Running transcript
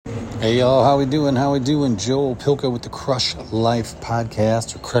Hey y'all, how we doing? Joel Pilka with the Crush Life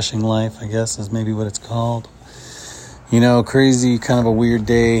podcast, or Crushing Life, I guess is maybe what it's called. Crazy, kind of a weird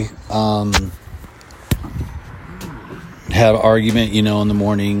day. Had an argument, in the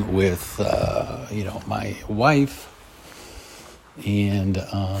morning with, my wife. And,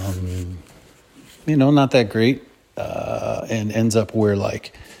 not that great. And ends up where,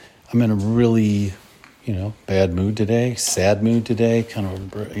 I'm in a really, bad mood today, sad mood today, kind of,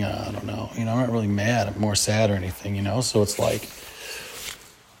 I don't know, I'm not really mad, I'm more sad or anything, so it's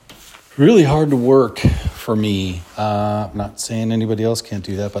really hard to work for me. I'm not saying anybody else can't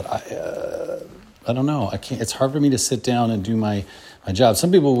do that, but I don't know, I can't, it's hard for me to sit down and do my job.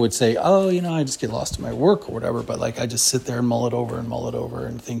 Some people would say, I just get lost in my work or whatever, but I just sit there and mull it over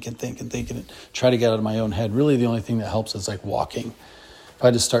and think and try to get out of my own head. Really the only thing that helps is walking. If I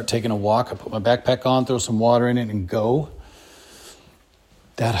just start taking a walk, I put my backpack on, throw some water in it, and go,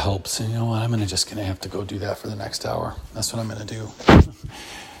 that helps. And you know what? I'm just going to have to go do that for the next hour. That's what I'm going to do.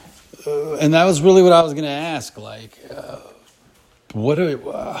 And that was really what I was going to ask. How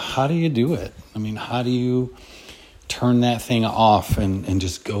do you do it? How do you turn that thing off and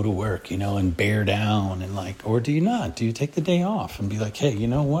just go to work, and bear down or do you not? Do you take the day off and be like, hey, you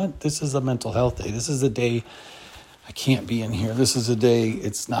know what? This is a mental health day. This is a day I can't be in here. This is a day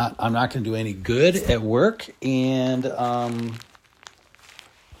I'm not going to do any good at work. And, I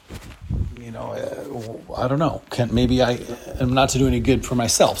don't know. Maybe I am not to do any good for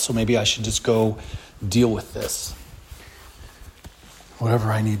myself. So maybe I should just go deal with this.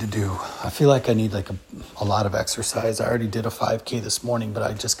 Whatever I need to do. I feel like I need a lot of exercise. I already did a 5K this morning, but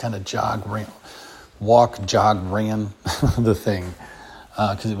I just kind of ran the thing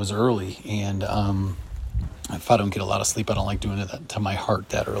because it was early. And, if I don't get a lot of sleep, I don't like doing it to my heart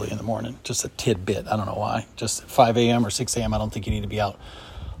that early in the morning. Just a tidbit. I don't know why. Just at 5 a.m. or 6 a.m., I don't think you need to be out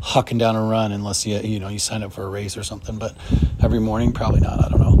hucking down a run unless you sign up for a race or something. But every morning, probably not. I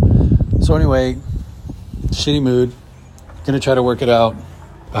don't know. So anyway, shitty mood. Going to try to work it out.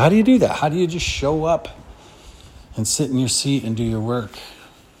 But how do you do that? How do you just show up and sit in your seat and do your work?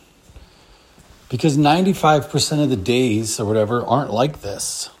 Because 95% of the days or whatever aren't like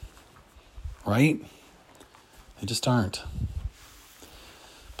this. Right? They just aren't.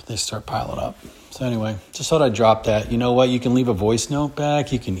 But they start piling up. So anyway, just thought I'd drop that. You know what? You can leave a voice note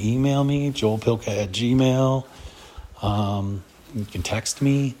back. You can email me, joelpilka@gmail. You can text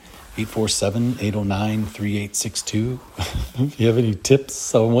me, 847-809-3862. If you have any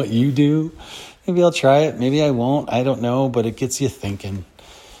tips on what you do, maybe I'll try it. Maybe I won't. I don't know, but it gets you thinking.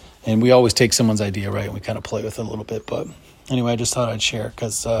 And we always take someone's idea, right? And we kind of play with it a little bit. But anyway, I just thought I'd share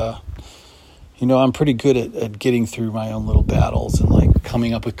because... I'm pretty good at getting through my own little battles and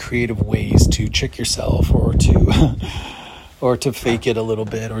coming up with creative ways to trick yourself or to fake it a little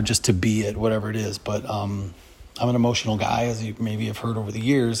bit or just to be it, whatever it is. But I'm an emotional guy, as you maybe have heard over the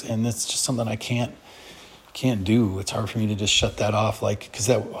years, and it's just something I can't do. It's hard for me to just shut that off, because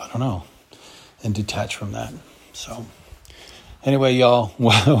I don't know, and detach from that. So anyway, y'all,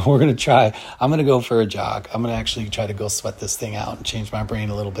 we're going to try. I'm going to go for a jog. I'm going to actually try to go sweat this thing out and change my brain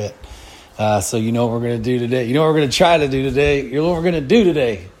a little bit. So you know what we're going to do today. You know what we're going to try to do today. You know what we're going to do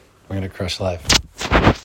today. We're going to crush life.